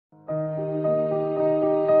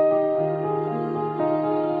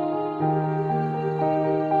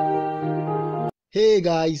Hey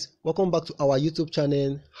guys, welcome back to our YouTube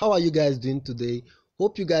channel. How are you guys doing today?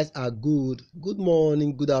 Hope you guys are good. Good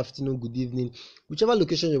morning, good afternoon, good evening. Whichever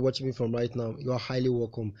location you're watching me from right now, you are highly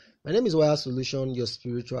welcome. My name is Waya Solution, your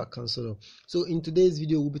spiritual counselor. So in today's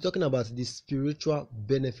video, we'll be talking about the spiritual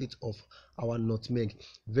benefit of our nutmeg.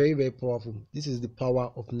 Very powerful. This is the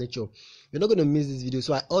power of nature. You're not going to miss this video,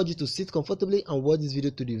 so I urge you to sit comfortably and watch this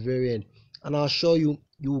video to the very end. And I'll assure you,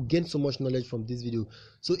 you will gain so much knowledge from this video.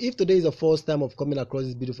 So if today is the first time of coming across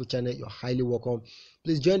this beautiful channel, you're highly welcome.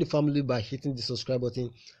 Please join the family by hitting the subscribe button,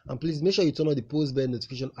 and please make sure you turn on the post bell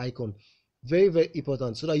notification icon. Very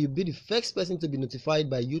important, so that you'll be the first person to be notified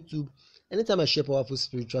by YouTube anytime I share powerful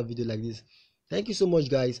spiritual video like this. Thank you so much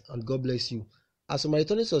guys, and God bless you. As for my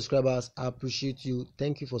returning subscribers, I appreciate you.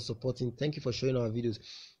 Thank you for supporting. Thank you for sharing our videos.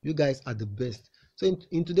 You guys are the best. So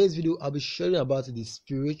in today's video, I'll be sharing about the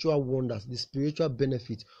spiritual wonders, the spiritual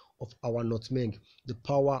benefit of our nutmeg, the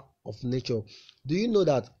power of nature. Do you know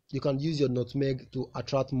that you can use your nutmeg to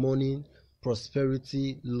attract money,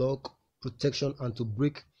 prosperity, luck, protection, and to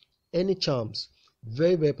break any charms?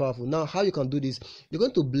 Very powerful. Now, how you can do this? You're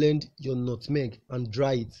going to blend your nutmeg and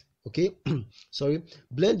dry it. Okay,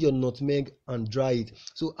 blend your nutmeg and dry it.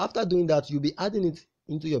 So after doing that, you'll be adding it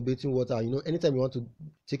into your bathing water. Anytime you want to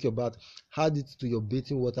take your bath, add it to your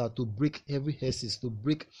bathing water to break every hexes, to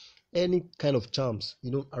break any kind of charms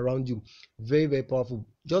around you. Very powerful.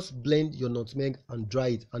 Just blend your nutmeg and dry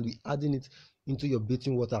it, and be adding it into your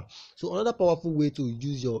bathing water. So another powerful way to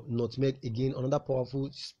use your nutmeg, again, another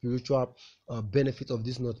powerful spiritual benefit of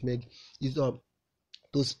this nutmeg is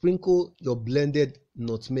to sprinkle your blended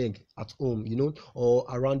nutmeg at home, or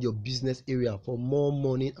around your business area for more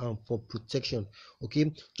money and for protection.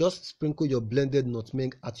 Okay, just sprinkle your blended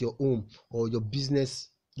nutmeg at your home or your business,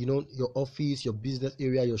 your office, your business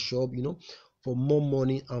area, your shop, for more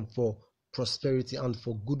money and for prosperity and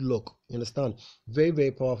for good luck. You understand?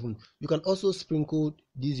 Very powerful. You can also sprinkle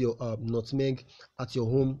your nutmeg at your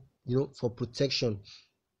home, for protection.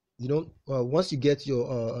 Once you get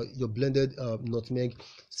your blended nutmeg,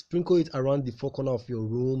 sprinkle it around the four corners of your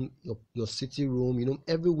room, your sitting room,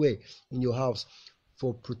 everywhere in your house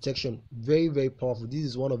for protection. Very powerful. This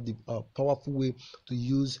is one of the powerful way to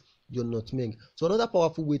use your nutmeg. So another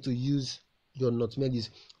powerful way to use your nutmeg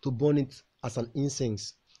is to burn it as an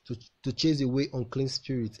incense, to chase away unclean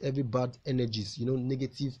spirits, every bad energies,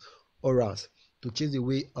 negative auras, to chase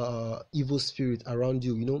away evil spirit around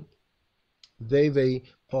you. Very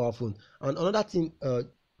powerful. And another thing,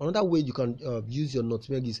 another way you can use your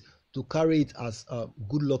nutmeg is to carry it as a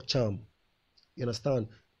good luck charm. You understand?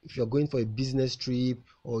 If you're going for a business trip,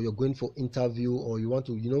 or you're going for interview, or you want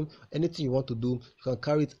to, anything you want to do, you can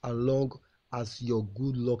carry it along as your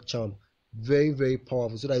good luck charm. Very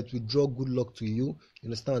powerful, so that it will draw good luck to you. You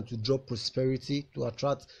understand? To draw prosperity, to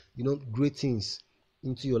attract great things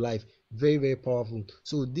into your life. Very powerful.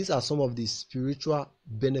 So these are some of the spiritual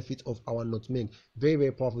benefits of our nutmeg.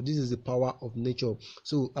 Very powerful. This is the power of nature.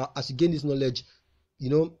 So as you gain this knowledge,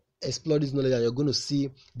 explore this knowledge, and you're going to see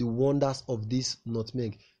the wonders of this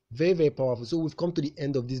nutmeg. Very powerful. So we've come to the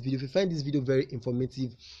end of this video. If you find this video very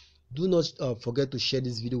informative, do not forget to share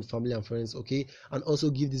this video with family and friends, okay? And also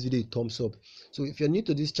give this video a thumbs up. So if you're new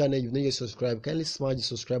to this channel, you've not yet subscribed, kindly smash the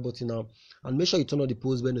subscribe button now, and make sure you turn on the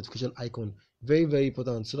post bell notification icon. Very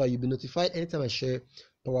important, so that you'll be notified anytime I share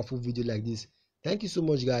powerful video like this. Thank you so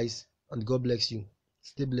much guys, and God bless you.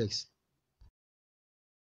 Stay blessed.